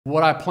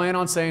What I plan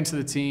on saying to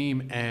the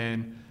team,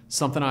 and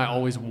something I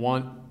always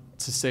want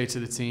to say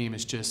to the team,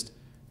 is just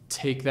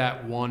take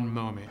that one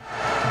moment.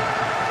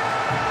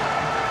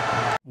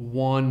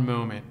 1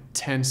 moment,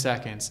 10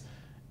 seconds,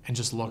 and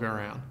just look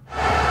around.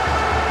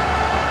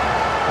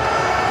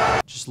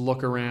 Just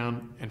look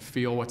around and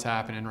feel what's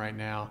happening right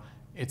now.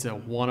 It's a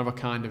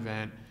one-of-a-kind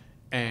event,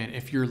 and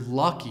if you're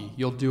lucky,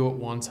 you'll do it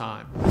one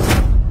time.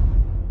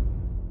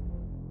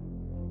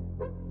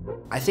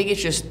 I think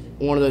it's just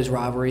one of those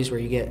rivalries where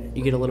you get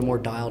a little more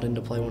dialed in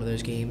to play one of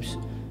those games.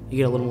 You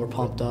get a little more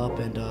pumped up,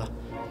 and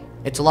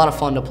it's a lot of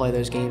fun to play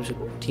those games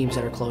with teams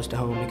that are close to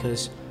home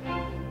because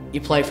you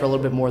play for a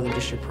little bit more than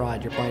just your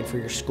pride. You're playing for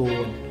your school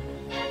and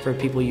for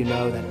people you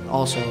know that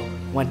also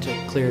went to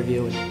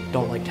Clearview and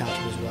don't like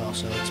Township as well,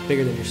 so it's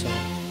bigger than yourself.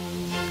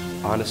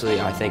 Honestly,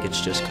 I think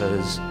it's just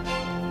because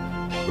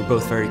we're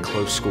both very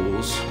close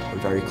schools. We're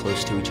very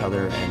close to each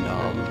other,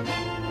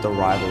 and the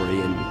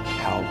rivalry and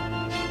how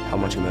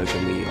much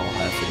emotion we all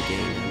have for the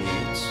game. I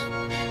mean,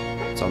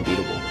 it's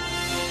unbeatable.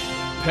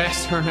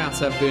 Past turnouts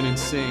have been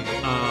insane.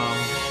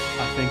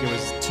 I think it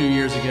was 2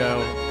 years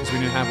ago, because we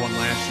didn't have one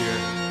last year,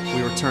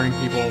 we were turning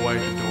people away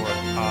at the door.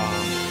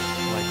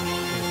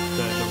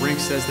 The rink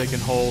says they can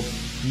hold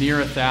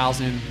near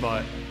 1,000,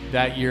 but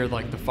that year,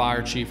 the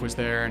fire chief was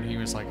there, and he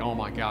was like, "Oh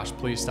my gosh,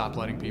 please stop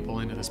letting people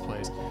into this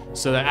place."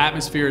 So the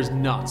atmosphere is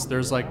nuts.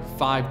 There's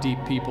 5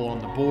 deep people on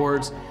the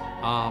boards,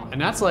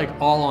 and that's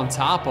all on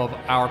top of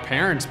our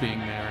parents being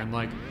there and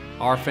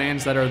our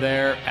fans that are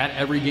there at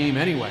every game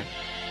anyway.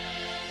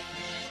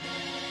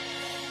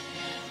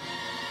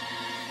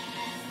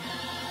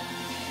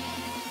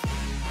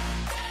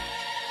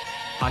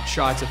 I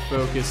try to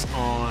focus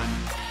on,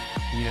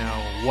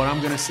 what I'm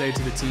going to say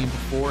to the team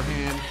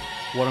beforehand,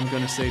 what I'm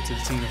going to say to the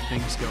team if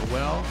things go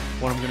well,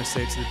 what I'm going to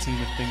say to the team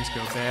if things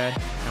go bad,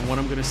 and what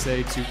I'm going to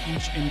say to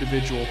each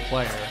individual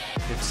player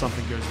if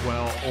something goes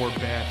well or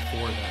bad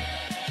for them.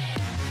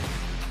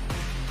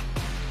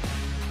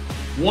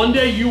 One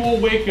day you will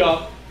wake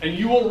up and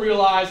you will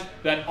realize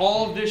that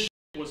all of this shit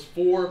was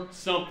for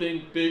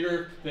something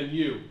bigger than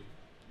you.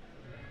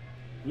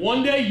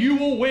 One day you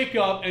will wake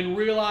up and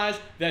realize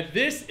that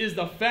this is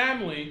the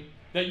family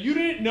that you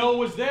didn't know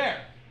was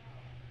there.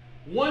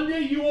 One day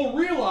you will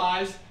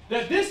realize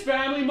that this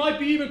family might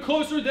be even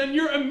closer than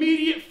your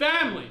immediate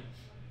family.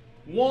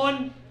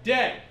 One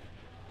day.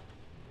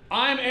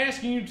 I'm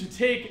asking you to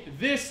take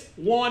this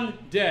one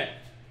day.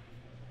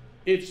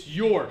 It's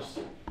yours.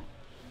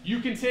 You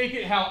can take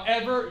it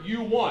however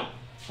you want,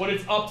 but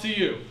it's up to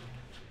you.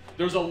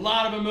 There's a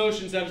lot of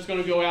emotions that is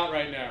going to go out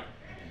right now.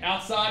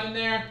 Outside in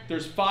there,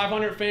 there's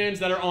 500 fans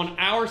that are on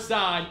our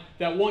side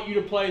that want you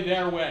to play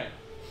their way.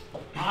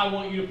 I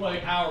want you to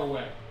play our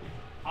way.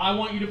 I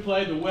want you to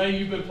play the way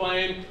you've been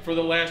playing for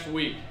the last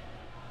week.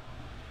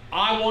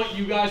 I want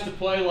you guys to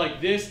play like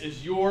this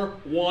is your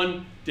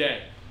one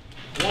day.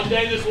 One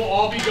day this will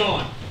all be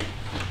gone.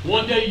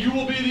 One day you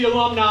will be the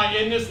alumni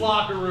in this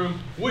locker room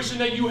wishing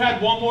that you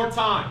had one more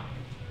time.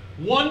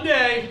 One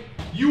day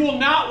you will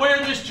not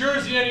wear this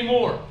jersey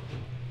anymore.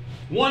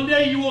 One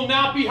day you will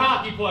not be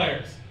hockey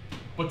players.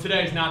 But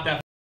today is not that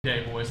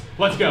day, boys.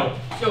 Let's go.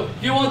 So,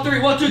 you on 3,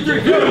 1, 2,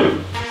 3,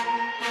 go!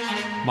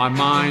 My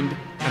mind,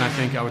 and I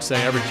think I would say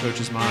every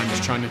coach's mind, is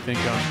trying to think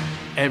of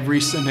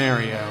every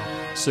scenario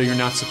so you're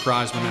not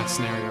surprised when that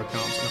scenario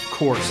comes. And of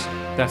course,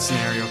 that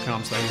scenario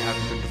comes that you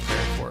haven't been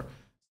prepared for.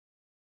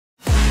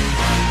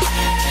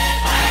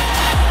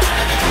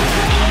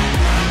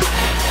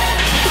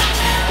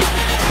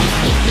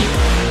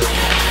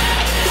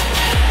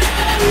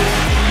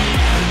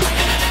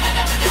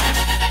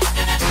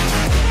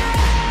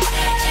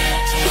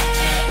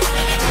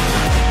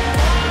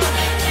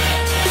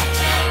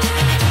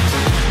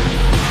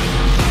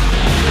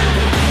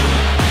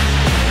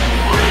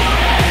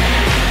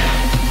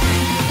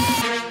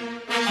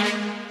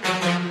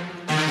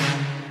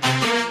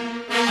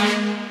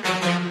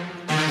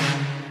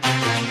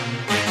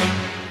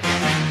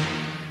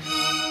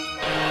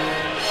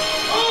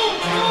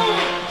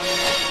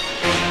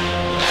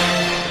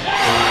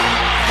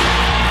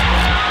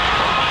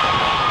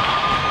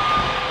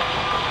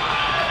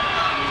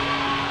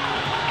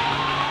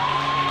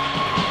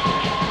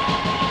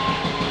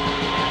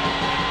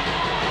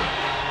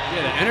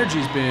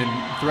 Energy's been,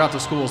 throughout the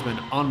school, has been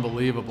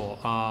unbelievable.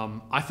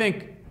 I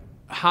think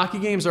hockey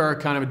games are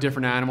kind of a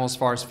different animal as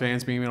far as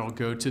fans being able to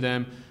go to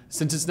them.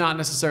 Since it's not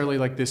necessarily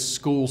this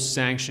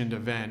school-sanctioned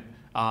event,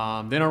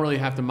 they don't really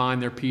have to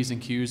mind their P's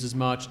and Q's as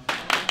much.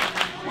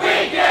 We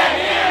can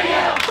hear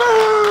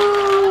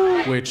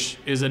you! Which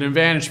is an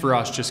advantage for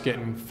us, just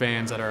getting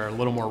fans that are a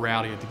little more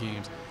rowdy at the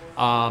games.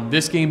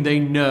 This game, they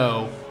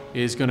know,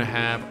 is going to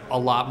have a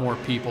lot more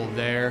people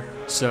there,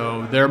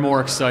 so they're more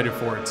excited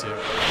for it too.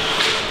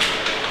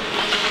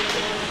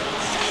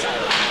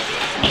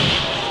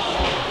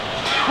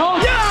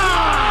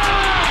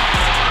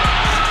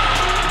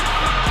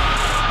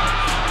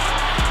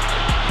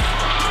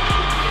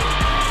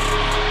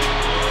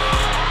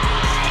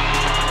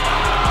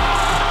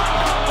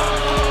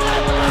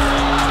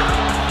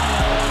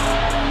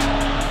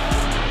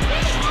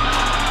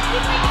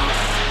 Thank you.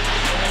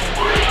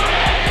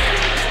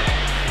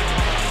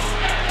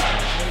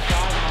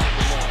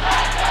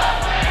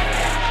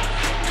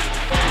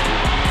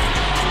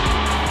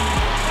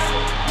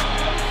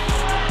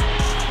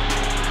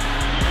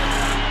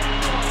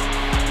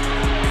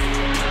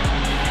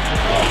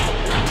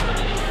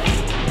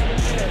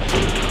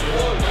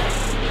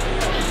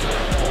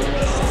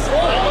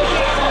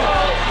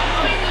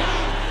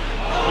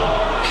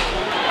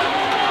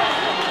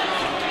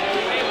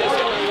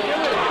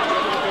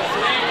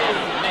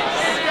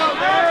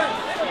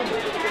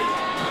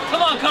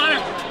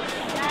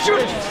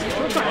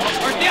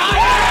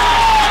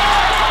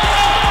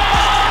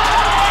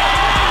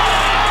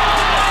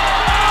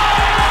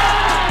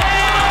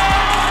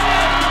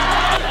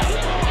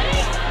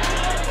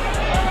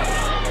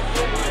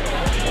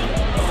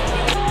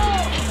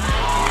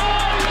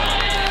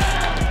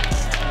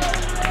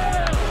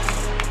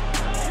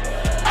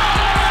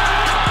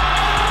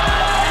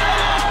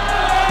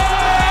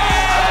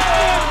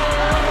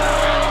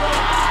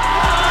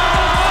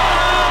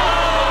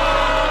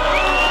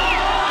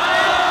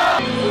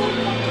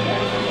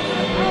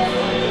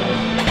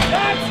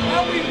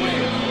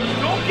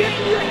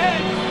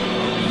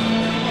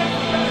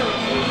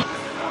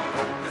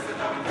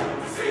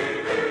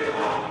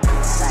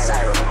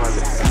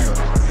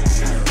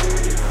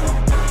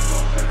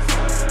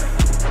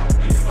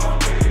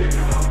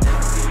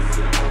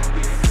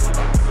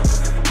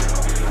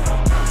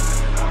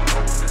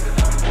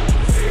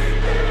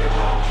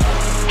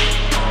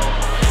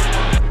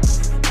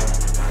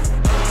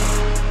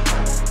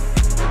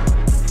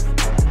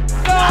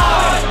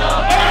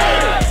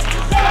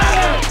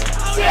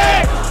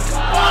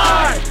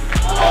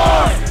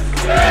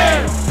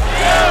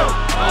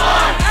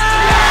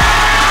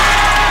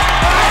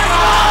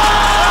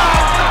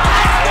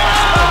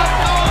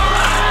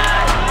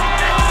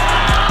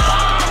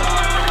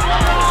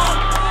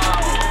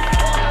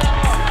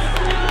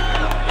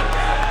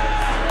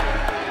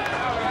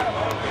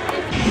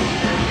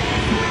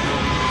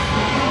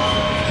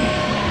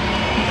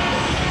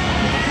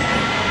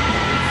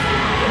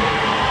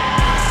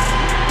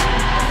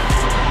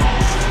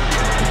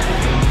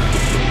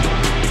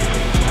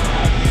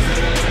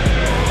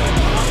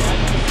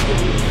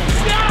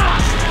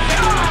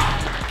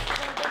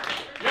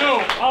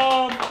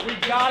 We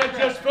gotta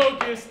just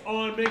focus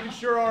on making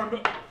sure our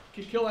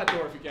kill that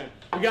door if you can.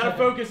 We gotta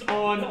focus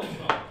on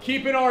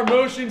keeping our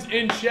emotions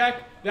in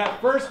check.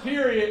 That first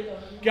period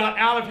got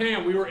out of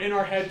hand. We were in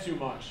our head too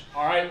much.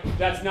 All right,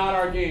 that's not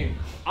our game.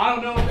 I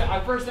don't know.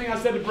 First thing I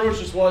said to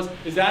Brocious was,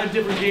 "Is that a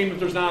different game if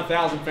there's not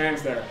 1,000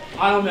 fans there?"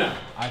 I don't know.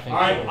 All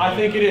right, I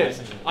think it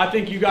is. I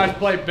think you guys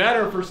play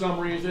better for some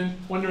reason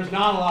when there's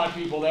not a lot of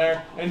people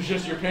there and it's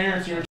just your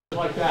parents here and shit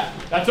like that.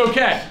 That's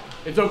okay.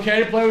 It's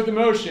okay to play with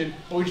emotion,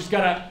 but we just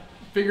gotta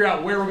figure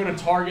out where we're gonna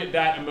target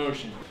that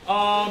emotion.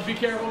 Be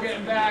careful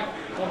getting back.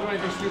 Don't do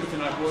anything stupid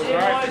tonight, boys. All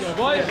right,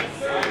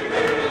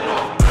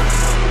 boys.